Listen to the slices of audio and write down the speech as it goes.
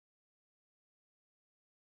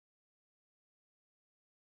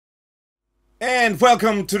And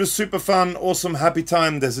welcome to the super fun, awesome, happy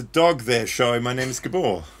time. There's a dog there show. My name is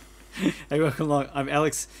Gabor. Hey, welcome along. I'm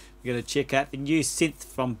Alex. We're going to check out the new synth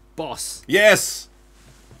from Boss. Yes,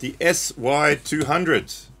 the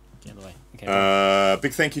SY-200. Get away. Okay.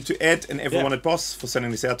 Big thank you to Ed and everyone at Boss for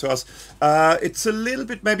sending this out to us. It's a little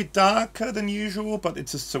bit maybe darker than usual, but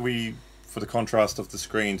it's just so for the contrast of the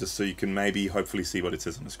screen, just so you can maybe hopefully see what it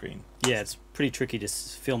says on the screen. Yeah, it's pretty tricky to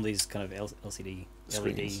film these kind of LCD,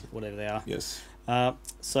 Screens. LED, whatever they are. Yes.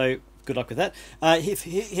 So good luck with that.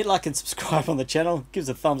 Hit like and subscribe on the channel. Give us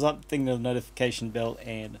a thumbs up, ding the notification bell,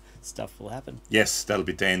 and stuff will happen. Yes, that'll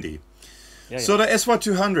be dandy. Yeah, so the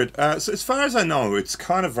SY-200, so as far as I know, it's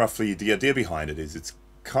kind of roughly, the idea behind it is it's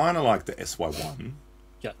kind of like the SY-1,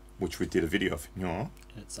 yeah, which we did a video of, you know.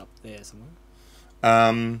 It's up there somewhere.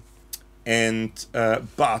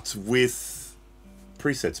 But with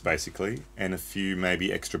presets basically, and a few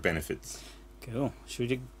maybe extra benefits. Cool. Should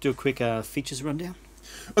we do a quick features rundown?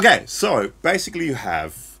 Okay, so basically you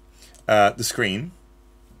have the screen.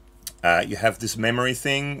 You have this memory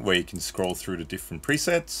thing where you can scroll through the different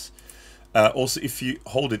presets. Also, if you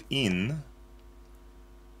hold it in,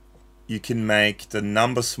 you can make the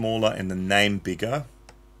number smaller and the name bigger,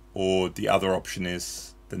 or the other option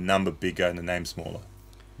is the number bigger and the name smaller,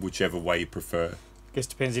 whichever way you prefer. I guess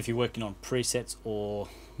it depends if you're working on presets or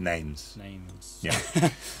names. Yeah.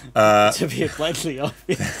 To be blatantly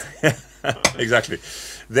obvious. Exactly.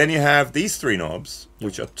 Then you have these three knobs,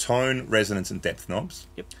 which are tone, resonance, and depth knobs.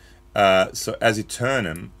 Yep. So as you turn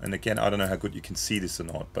them, and again, I don't know how good you can see this or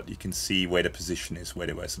not, but you can see where the position is, where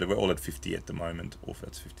they were. So they were all at 50 at the moment, or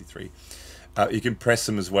that's 53. You can press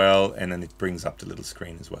them as well, and then it brings up the little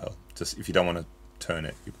screen as well. Just if you don't want to turn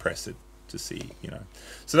it, you press it to see, you know.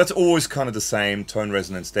 So that's always kind of the same, tone,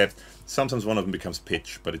 resonance, depth. Sometimes one of them becomes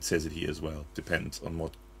pitch, but it says it here as well. Depends on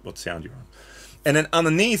what sound you're on. And then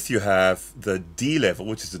underneath you have the D level,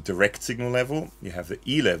 which is the direct signal level. You have the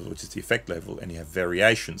E level, which is the effect level, and you have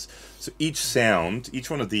variations. So each sound, each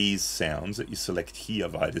one of these sounds that you select here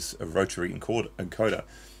via this rotary encoder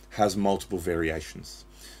has multiple variations.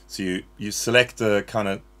 So you select the kind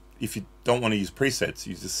of, if you don't want to use presets,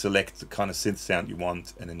 you just select the kind of synth sound you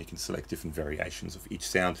want, and then you can select different variations of each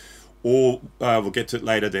sound. Or we'll get to it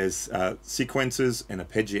later, there's sequencers and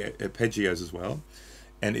arpeggios as well.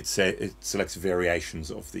 And it selects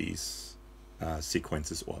variations of these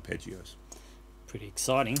sequences or arpeggios. Pretty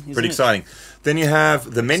exciting, isn't it? Pretty exciting. Then you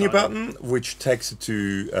have the menu button, which takes it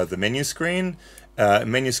to the menu screen.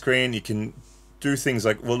 Menu screen, you can do things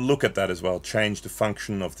like, well, look at that as well. Change the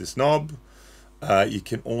function of this knob. You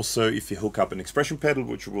can also, if you hook up an expression pedal,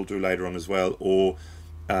 which we'll do later on as well, or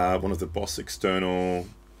one of the Boss external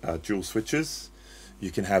dual switches, you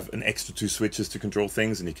can have an extra 2 switches to control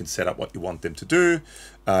things, and you can set up what you want them to do.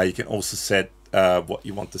 You can also set what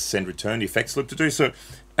you want the send return, the effects loop to do. So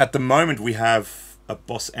at the moment we have a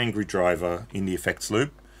Boss Angry driver in the effects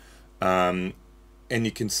loop, and you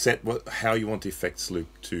can set how you want the effects loop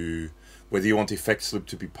to, whether you want the effects loop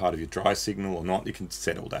to be part of your dry signal or not. You can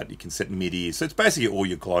set all that. You can set MIDI. So it's basically all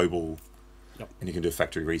your global, and you can do a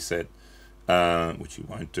factory reset, which you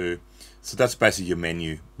won't do. So that's basically your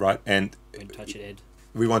menu, right? And Don't touch it, Ed.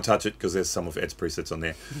 We won't touch it because there's some of Ed's presets on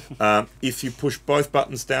there. If you push both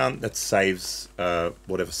buttons down, that saves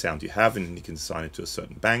whatever sound you have, and you can assign it to a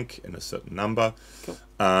certain bank and a certain number. Cool.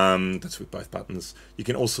 That's with both buttons. You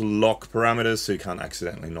can also lock parameters, so you can't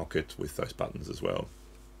accidentally knock it with those buttons as well.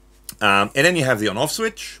 And then you have the on-off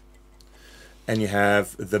switch, and you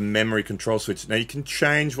have the memory control switch. Now you can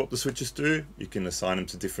change what the switches do. You can assign them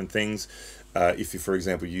to different things. If you're, for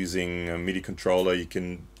example, using a MIDI controller, you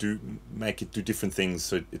can make it do different things,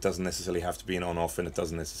 so it doesn't necessarily have to be an on-off, and it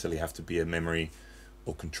doesn't necessarily have to be a memory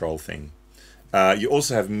or control thing. You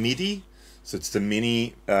also have MIDI, so it's the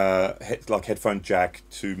mini like headphone jack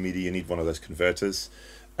to MIDI. You need one of those converters.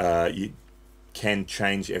 You can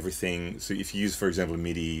change everything. So if you use, for example, a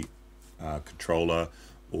MIDI controller,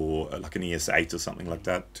 or like an ES8 or something like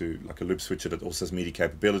that, to like a loop switcher that also has MIDI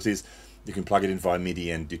capabilities, you can plug it in via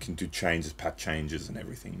MIDI, and you can do changes, pat changes and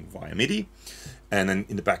everything via MIDI. And then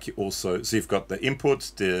in the back you also, so you've got the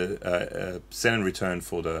input, the send and return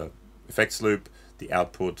for the effects loop, the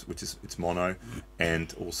output, which is it's mono,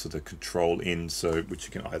 and also the control in, so which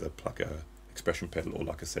you can either plug a expression pedal, or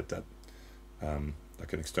like I said, that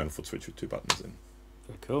like an external foot switch with 2 buttons in.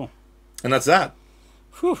 Very cool. And that's that.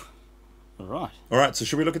 Whew. All right, so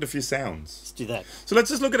should we look at a few sounds? Let's do that. So let's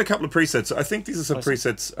just look at a couple of presets. So I think these are some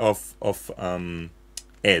presets of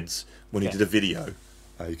Ed's when he did a video.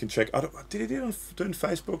 You can check. Did he do it on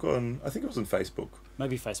Facebook? I think it was on Facebook.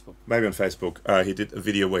 Maybe Facebook. Maybe on Facebook. He did a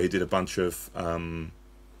video where he did a bunch of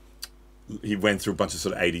he went through a bunch of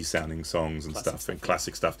sort of 80s sounding songs and stuff, and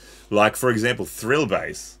classic stuff. Like, for example, Thrill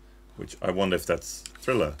Bass, which I wonder if that's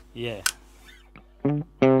Thriller. Yeah.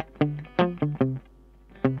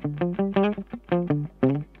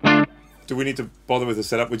 Do we need to bother with the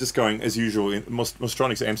setup? We're just going, as usual, in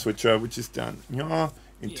Mozztronics Amp Switcher, which is done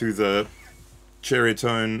into the Cherry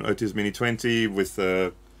Tone Otis Mini 20 with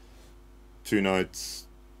the 2 notes,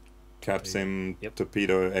 Capsim,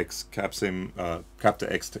 Torpedo X, Capsim,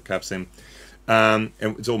 Captor X to Capsim. And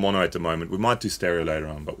it's all mono at the moment. We might do stereo later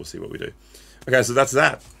on, but we'll see what we do. Okay, so that's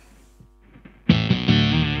that.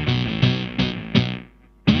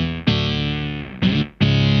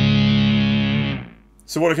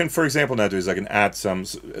 So what I can, for example, now do is I can add some.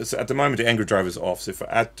 So at the moment, the Angry Drive is off. So if I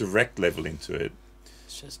add direct level into it,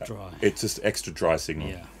 it's just dry. It's just extra dry signal.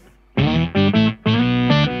 Yeah.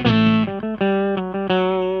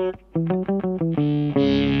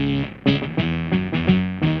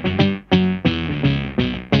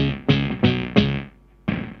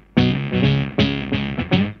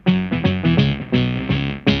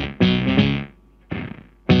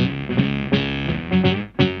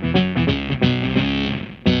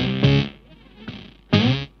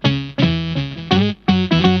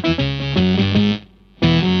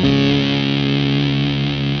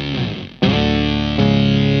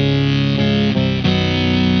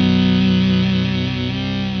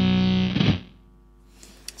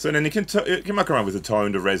 So then you can muck around with the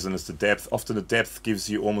tone, the resonance, the depth. Often the depth gives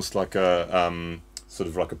you almost like a sort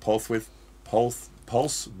of like a pulse width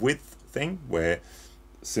thing, where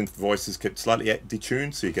synth voices get slightly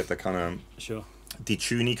detuned, so you get that kind of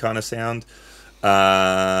detuney kind of sound.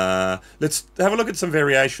 Let's have a look at some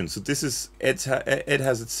variations. So this is Ed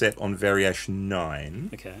has it set on variation 9.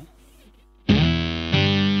 Okay.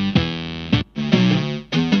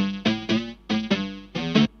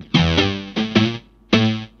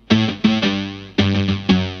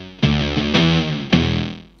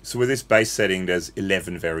 So with this bass setting, there's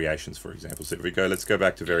 11 variations, for example. So if we go, let's go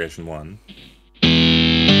back to variation 1.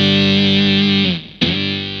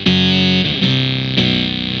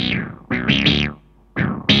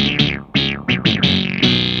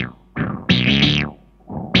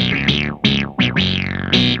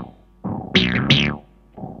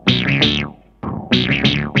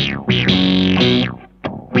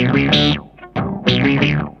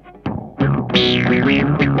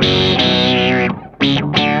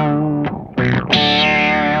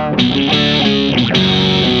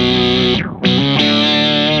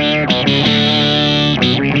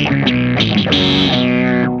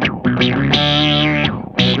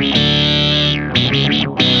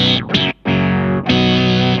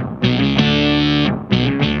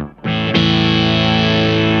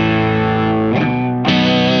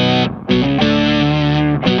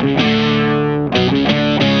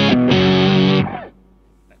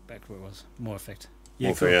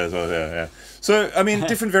 So, I mean,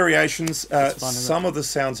 different variations. Some of the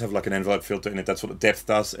sounds have like an envelope filter in it. That's what the depth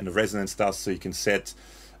does and the resonance does. So you can set,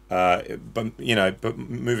 but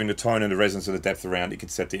moving the tone and the resonance and the depth around, you can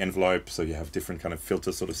set the envelope. So you have different kind of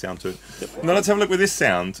filter sort of sound to it. Yep. Now let's have a look with this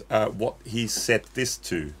sound. What he set this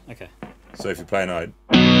to. Okay. So if you play a note.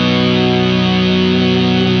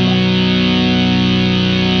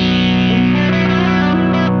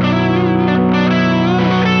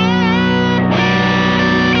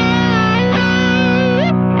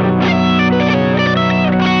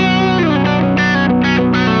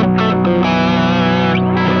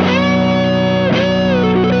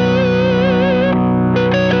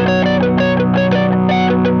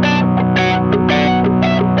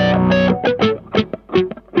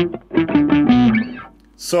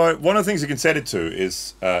 So one of the things you can set it to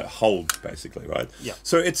is hold, basically, right? Yeah.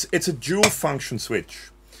 So it's a dual function switch.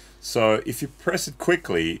 So if you press it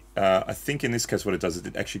quickly, I think in this case what it does is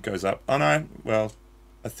it actually goes up. Oh no, well,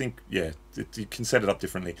 I think, yeah, you can set it up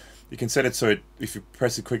differently. You can set it so if you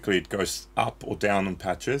press it quickly, it goes up or down on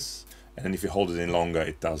patches. And then if you hold it in longer,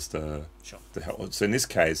 it does the hold. So in this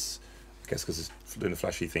case, I guess because it's doing a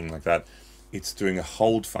flashy thing like that, it's doing a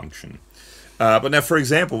hold function. But now, for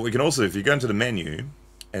example, we can also, if you go into the menu,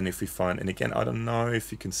 and if we find, and again, I don't know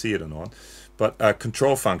if you can see it or not, but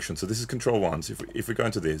control function. So this is control 1. So if we go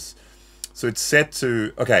into this, so it's set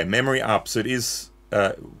to, okay, memory up. So it is,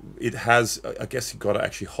 it has, I guess you've got to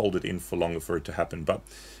actually hold it in for longer for it to happen. But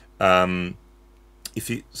if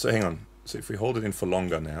you, so hang on. So if we hold it in for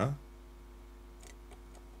longer now.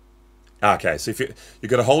 Okay, so if you've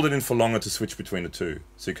got to hold it in for longer to switch between the two.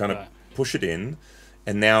 So you kind of push it in,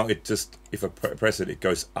 and now it just, if I press it, it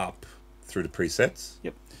goes up through the presets.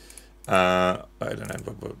 Yep. I don't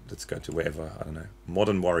know, but let's go to wherever, I don't know.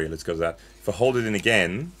 Modern Warrior, let's go to that. If I hold it in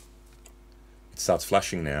again, starts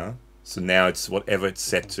flashing now. So now it's whatever it's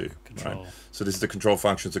set to. Control. Right? So this is the control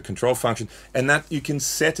function. It's a control function, and that you can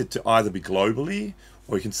set it to either be globally,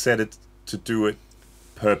 or you can set it to do it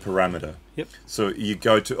per parameter. Yep. So you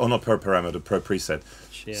go to, or not per parameter, per preset.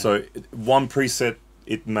 Yeah. So one preset,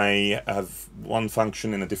 it may have one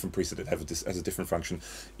function, in a different preset it has a different function.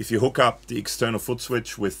 If you hook up the external foot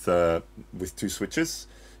switch with 2 switches,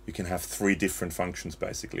 you can have 3 different functions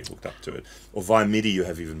basically hooked up to it. Or via MIDI you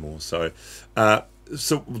have even more. So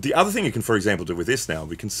so the other thing you can, for example, do with this now,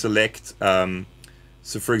 we can select,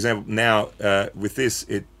 so for example now with this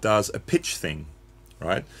it does a pitch thing,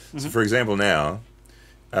 right? So for example now,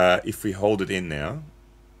 if we hold it in now,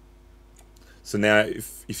 so now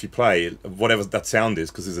if you play whatever that sound is,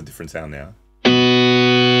 because there's a different sound now.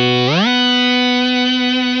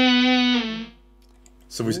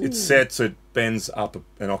 So it's set so it bends up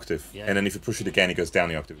an octave, and then if you push it again it goes down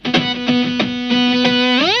the octave.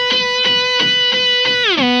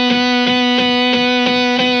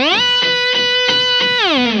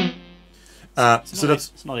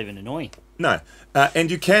 It's not even annoying. No,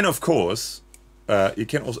 and you can, of course, you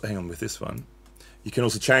can also, hang on with this one, you can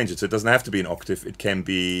also change it, so it doesn't have to be an octave, it can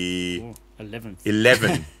be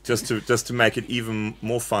 11 just to make it even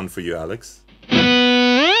more fun for you, Alex.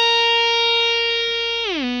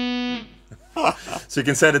 So you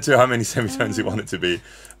can set it to how many semitones you want it to be,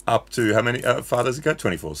 up to how many, far does it go?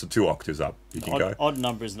 24, so 2 octaves up you can go. Odd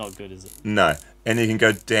number is not good, is it? No, and you can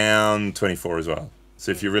go down 24 as well.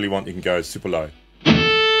 So if you really want, you can go super low.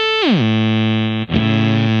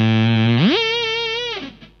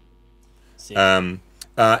 And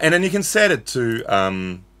then you can set it to,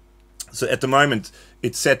 so at the moment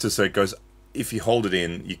it's set to, so it goes, if you hold it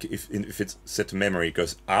in, if it's set to memory, it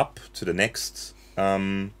goes up to the next,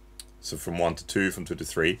 so from 1 to 2, from 2 to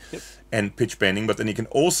 3, and pitch bending. But then you can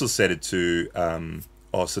also set it to,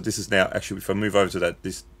 so this is now, actually if I move over to that,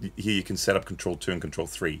 here you can set up control 2 and control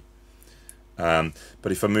 3.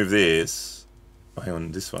 But if I move this, hang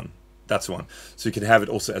on, this one, that's one. So you can have it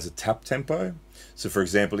also as a tap tempo. So for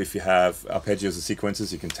example, if you have arpeggios or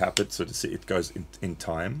sequences, you can tap it so it goes in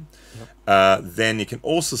time. Then you can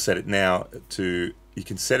also set it now to, you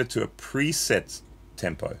can set it to a preset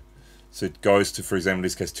tempo. So it goes to, for example, in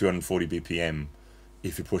this case, 240 BPM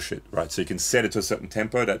if you push it, right? So you can set it to a certain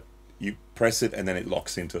tempo that you press it and then it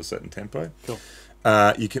locks into a certain tempo. Cool.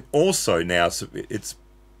 You can also now, so it's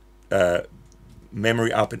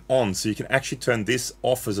memory up and on, so you can actually turn this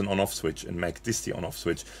off as an on-off switch and make this the on-off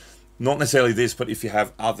switch. Not necessarily this, but if you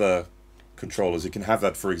have other controllers, you can have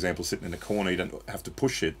that, for example, sitting in the corner, you don't have to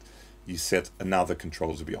push it, you set another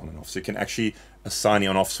controller to be on and off. So you can actually assign the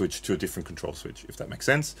on-off switch to a different control switch, if that makes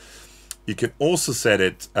sense. You can also set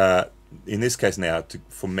it, in this case now,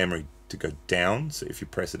 for memory to go down. So if you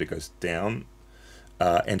press it, it goes down,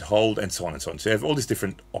 and hold, and so on and so on. So you have all these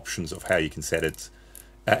different options of how you can set it.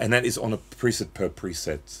 And that is on a preset per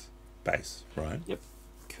preset base, right? Yep.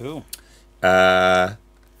 Cool.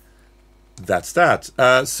 That's that.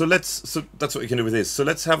 So that's what you can do with this. So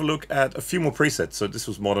let's have a look at a few more presets. So this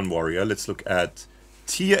was Modern Warrior. Let's look at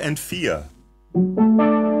Tear and Fear.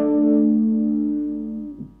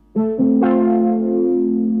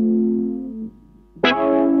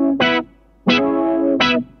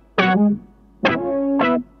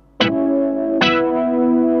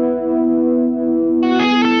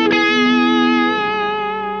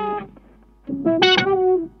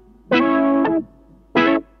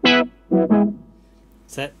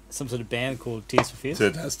 Is that some sort of band called Tears for Fears? So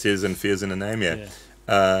it has Tears and Fears in the name, yeah.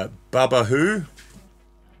 Baba Who?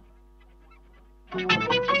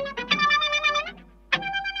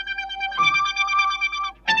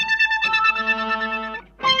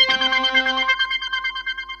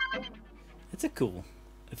 It's a cool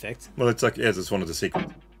effect. Well, it's like, yes, it's one of the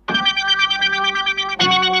sequences.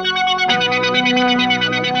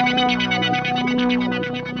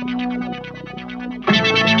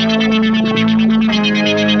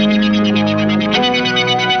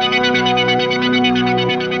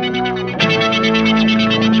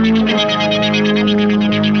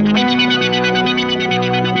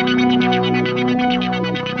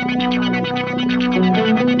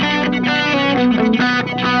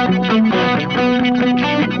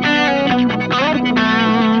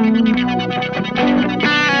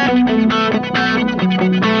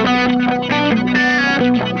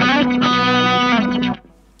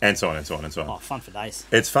 And so on and so on and so on. Oh, fun for days.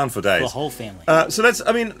 It's fun for days. For the whole family. So let's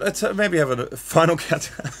maybe have a final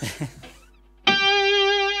countdown. I'm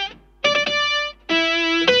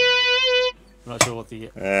not sure what the...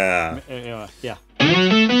 yeah.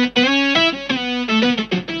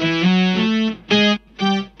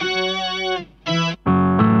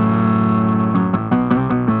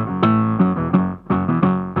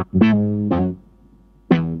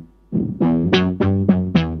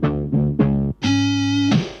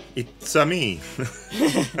 it's me.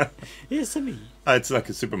 Yes, me. It's like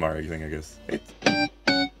a Super Mario thing, I guess.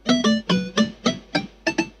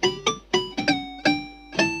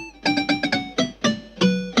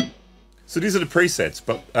 So these are the presets,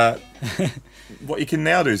 but what you can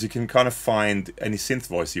now do is you can kind of find any synth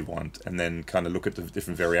voice you want and then kind of look at the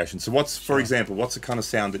different variations. So what's, for example, what's the kind of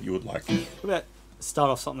sound that you would like? What about start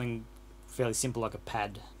off something fairly simple like a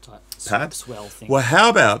pad type swell thing? Well, how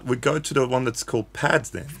about we go to the one that's called pads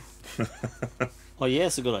then? Oh yeah,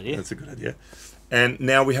 that's a good idea. That's a good idea. And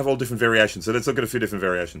now we have all different variations. So let's look at a few different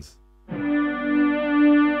variations.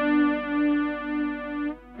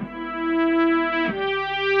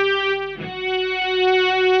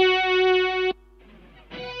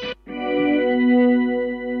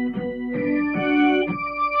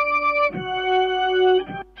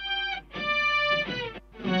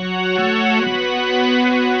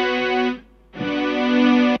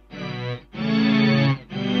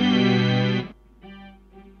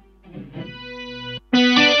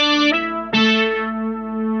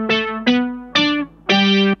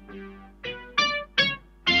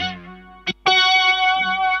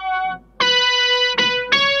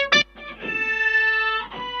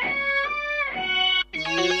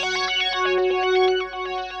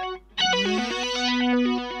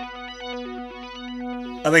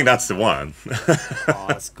 I think that's the one. Oh,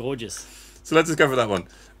 that's gorgeous. So let's just go for that one.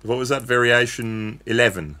 What was that? Variation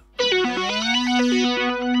 11.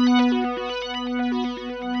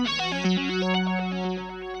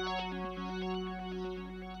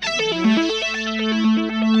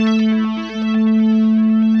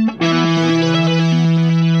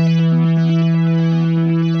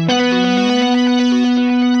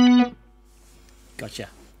 Gotcha.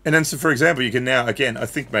 And then, so for example, you can now, again, I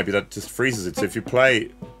think maybe that just freezes it. So if you play,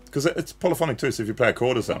 because it's polyphonic too, so if you play a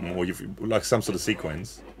chord or something, or you've like some sort of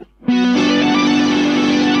sequence.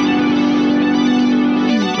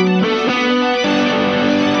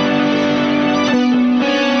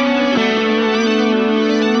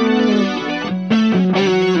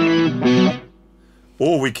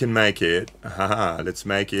 Or we can make it, let's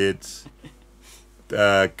make it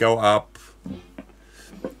go up,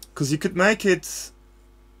 because you could make it,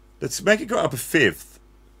 let's make it go up a fifth,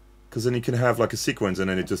 because then you can have like a sequence and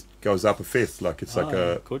then it just goes up a fifth, like it's like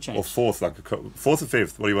a, cool change. or fourth, like a fourth or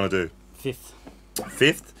fifth, what do you want to do? Fifth.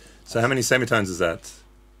 Fifth? So how many semitones is that?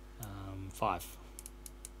 5.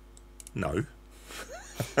 No.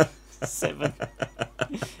 7.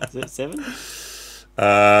 Is it 7?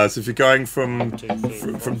 So if you're going from 1, 2, 3,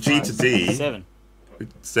 4, from 5, G to D, 7.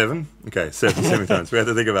 7? Okay, 7 semitones. We have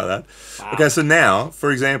to think about that. Wow. Okay, so now,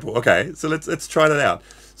 for example, okay, so let's try that out.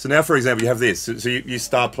 So now, for example, you have this. So you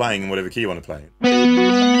start playing in whatever key you want to play in.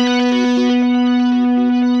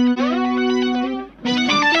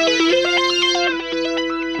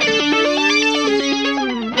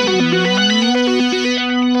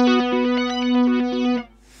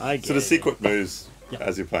 So the sequence moves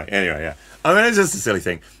as you play. Anyway, yeah. I mean, it's just a silly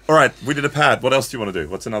thing. All right, we did a pad. What else do you want to do?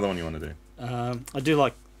 What's another one you want to do? I do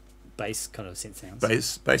like bass kind of synth sounds.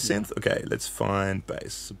 Bass synth? Okay, let's find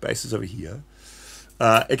bass. So bass is over here.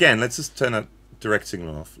 Again, let's just turn a direct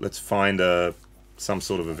signal off. Let's find some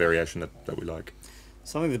sort of a variation that we like.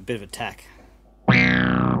 Something with a bit of attack.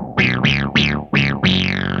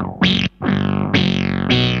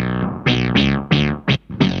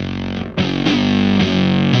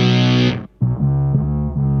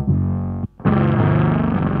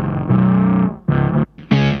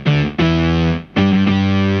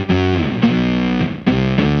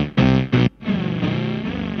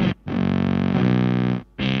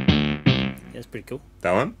 Pretty cool.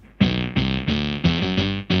 That one.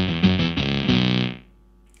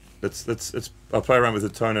 Let's. I'll play around with the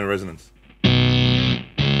tone and resonance.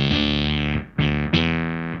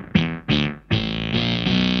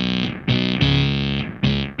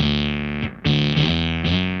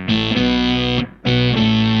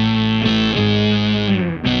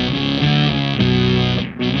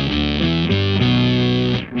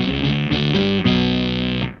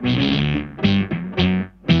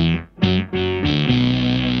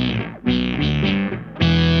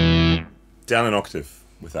 Down an octave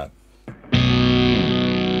with that.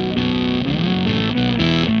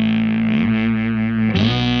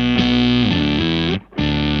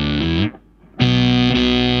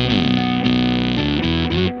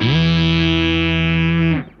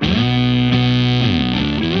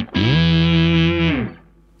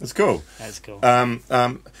 That's cool. That's cool. And I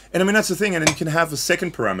mean that's the thing, and then you can have a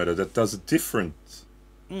second parameter that does a different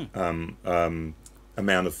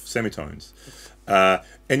amount of semitones.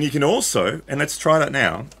 And you can also, and let's try that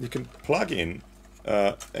now, you can plug in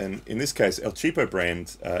and in this case, El Cheapo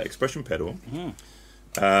brand expression pedal.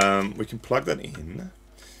 We can plug that in,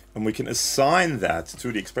 and we can assign that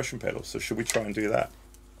to the expression pedal. So should we try and do that?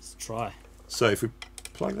 Let's try. So if we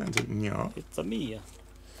plug that into Nya, It's a me.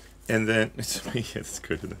 and then it's me, yeah, that's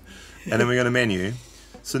good, isn't it? And then we go to menu.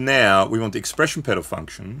 So now we want the expression pedal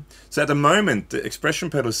function. So at the moment, the expression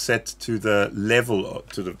pedal is set to the level,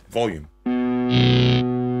 to the volume.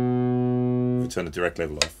 We turn the direct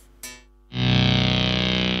level off.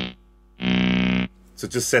 So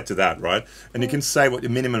just set to that, right? And you can say what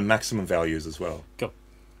your minimum and maximum value is as well. Go.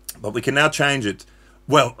 But we can now change it.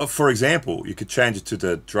 Well, for example, you could change it to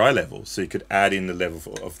the dry level. So you could add in the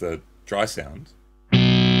level of the dry sound.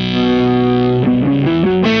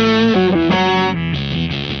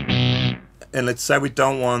 And let's say we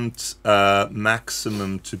don't want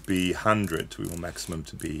maximum to be 100. We want maximum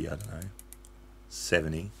to be, I don't know,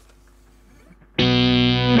 70.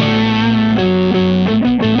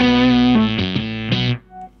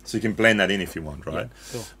 So you can blend that in if you want, right?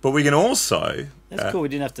 Yeah, cool. But we can also... That's cool. We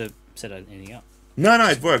didn't have to set anything up. No,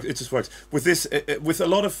 it works. It just works. With this, with a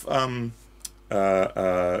lot of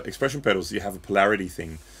expression pedals, you have a polarity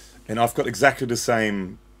thing. And I've got exactly the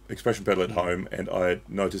same expression pedal at home, and I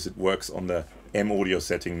notice it works on the M audio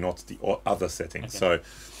setting, not the other setting. Okay. So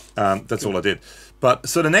that's all I did. But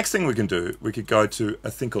so the next thing we can do, we could go to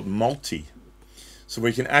a thing called multi. So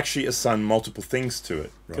we can actually assign multiple things to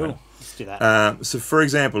it. Right? Cool. Let's do that. So for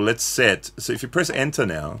example, let's set. So if you press enter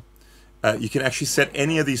now, you can actually set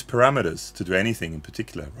any of these parameters to do anything in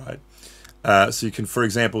particular, right? So you can, for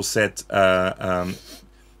example, set.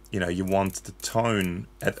 You know, you want the tone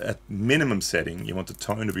at minimum setting, you want the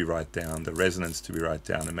tone to be right down, the resonance to be right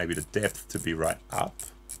down, and maybe the depth to be right up.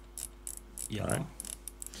 Yeah. Right?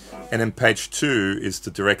 And then page 2 is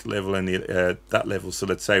the direct level and the that level. So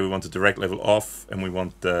let's say we want the direct level off, and we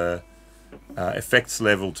want the effects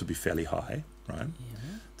level to be fairly high, right?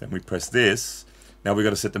 Yeah. Then we press this. Now we've got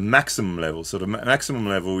to set the maximum level. So the maximum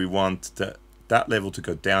level, we want that level to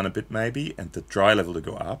go down a bit maybe, and the dry level to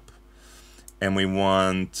go up. And we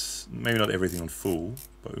want, maybe not everything on full,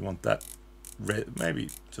 but we want that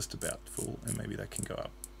maybe just about full, and maybe that can go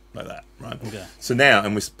up like that, right? Okay. So now,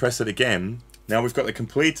 and we press it again, now we've got it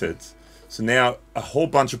completed. So now a whole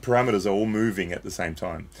bunch of parameters are all moving at the same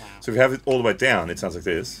time. Wow. So if you have it all the way down, it sounds like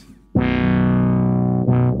this.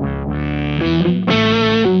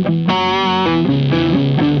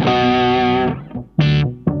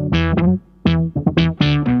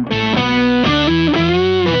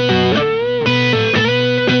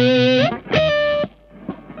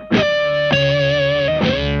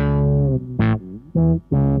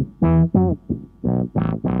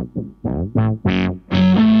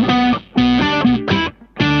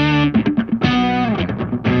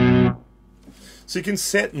 So you can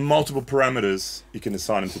set multiple parameters, you can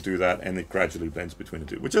assign them to do that, and it gradually blends between the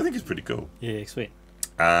two, which I think is pretty cool. Yeah, sweet.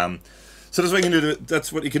 So that's what you can do.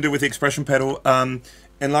 That's what you can do with the expression pedal. And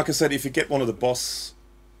like I said, if you get one of the Boss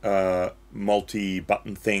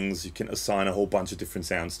multi-button things, you can assign a whole bunch of different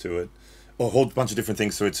sounds to it, or a whole bunch of different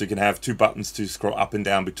things to it. So you can have 2 buttons to scroll up and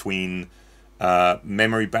down between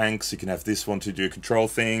memory banks. You can have this one to do a control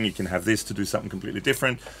thing. You can have this to do something completely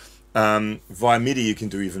different. Via MIDI, you can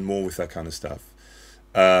do even more with that kind of stuff.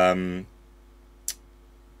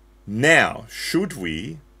 Now, should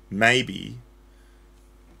we maybe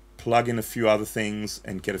plug in a few other things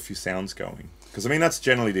and get a few sounds going? Because I mean, that's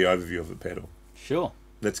generally the overview of the pedal. Sure.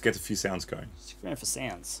 Let's get a few sounds going. Let's go for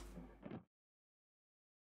sounds.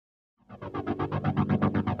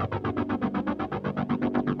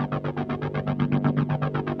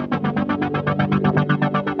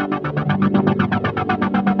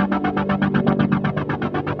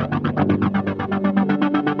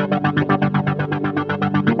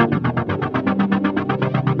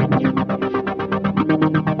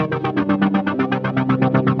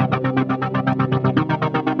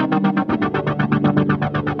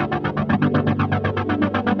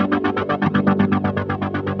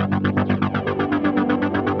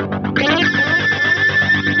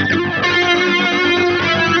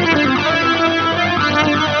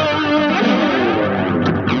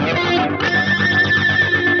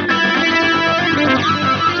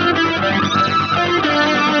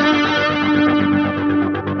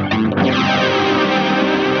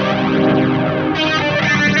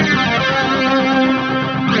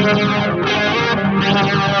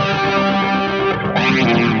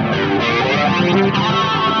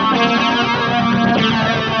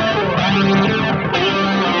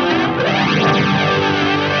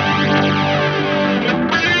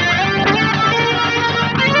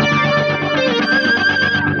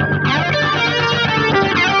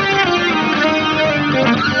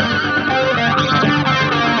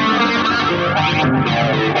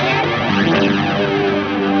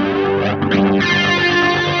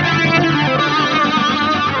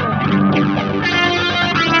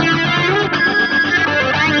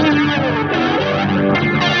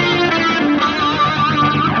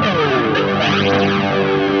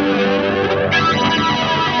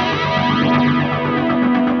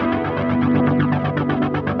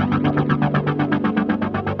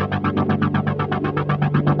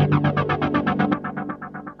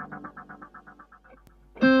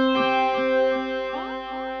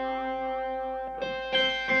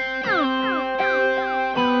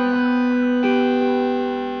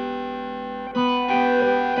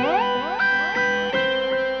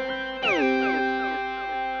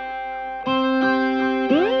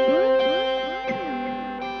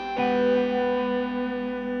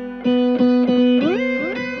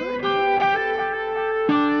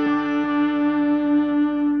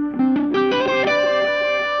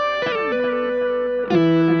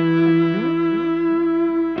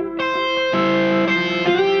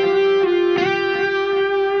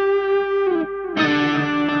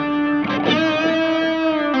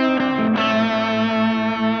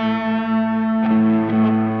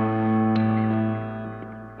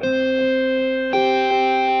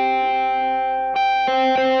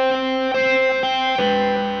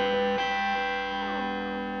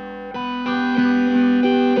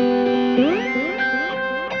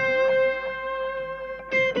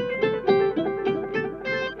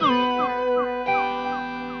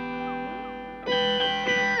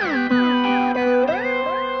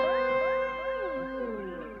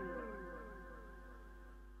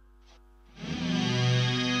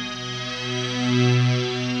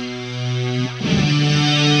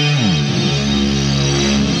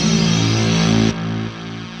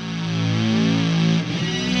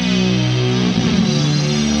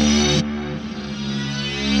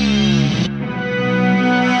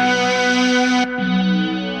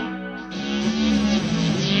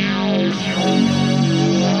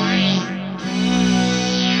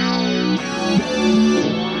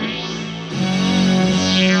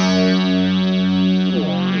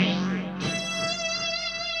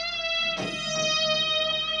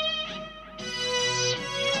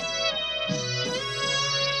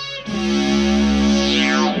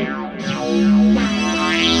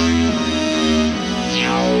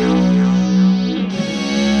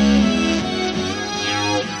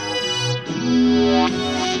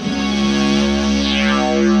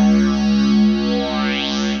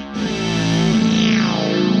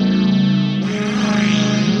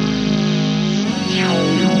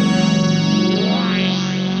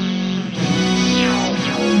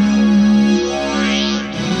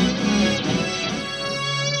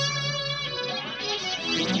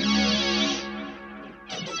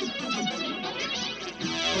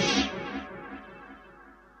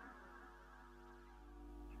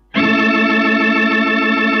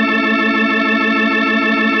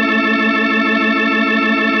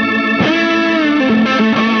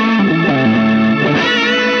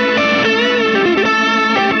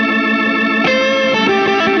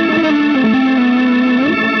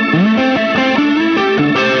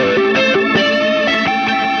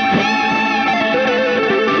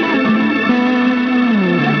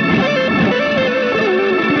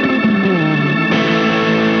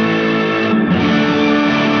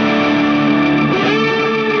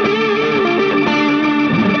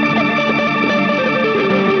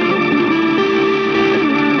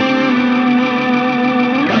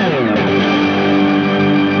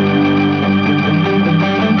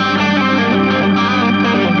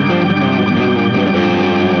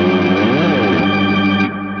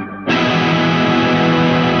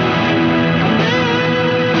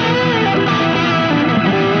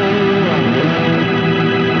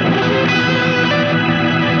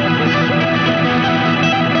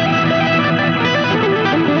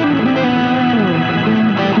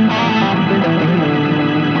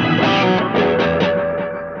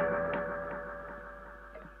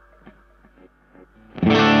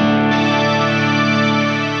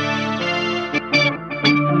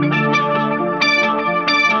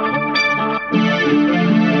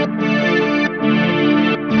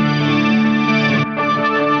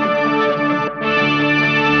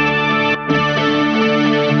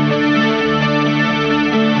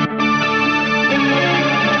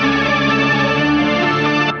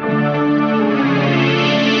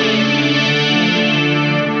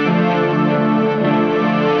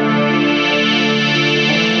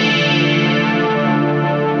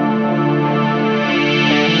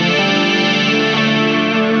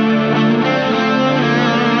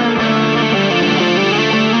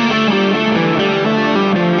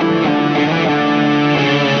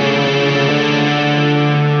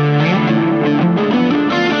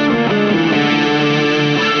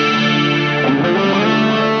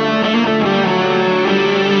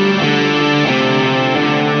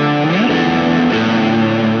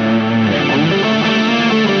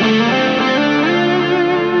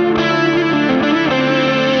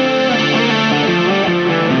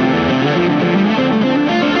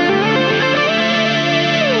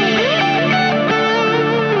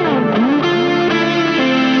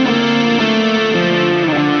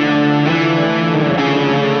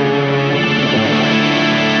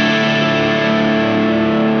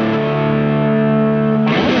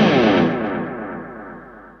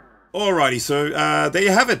 Alrighty, so there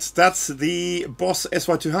you have it. That's the Boss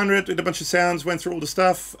SY-200 with a bunch of sounds, went through all the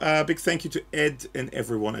stuff. Big thank you to Ed and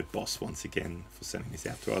everyone at Boss once again for sending this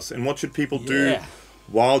out to us. And what should people do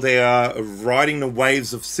while they are riding the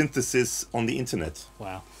waves of synthesis on the internet?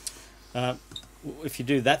 Wow. If you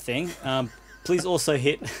do that thing, please also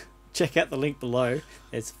check out the link below.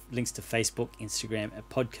 There's links to Facebook, Instagram, a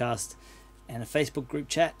podcast, and a Facebook group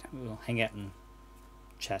chat. We'll hang out and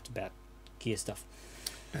chat about gear stuff.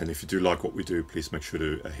 And if you do like what we do, please make sure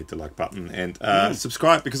to hit the like button and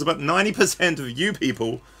subscribe, because about 90% of you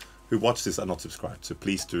people who watch this are not subscribed. So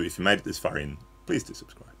please do, if you made it this far in, please do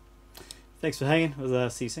subscribe. Thanks for hanging. We'll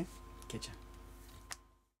see you soon. Catch ya.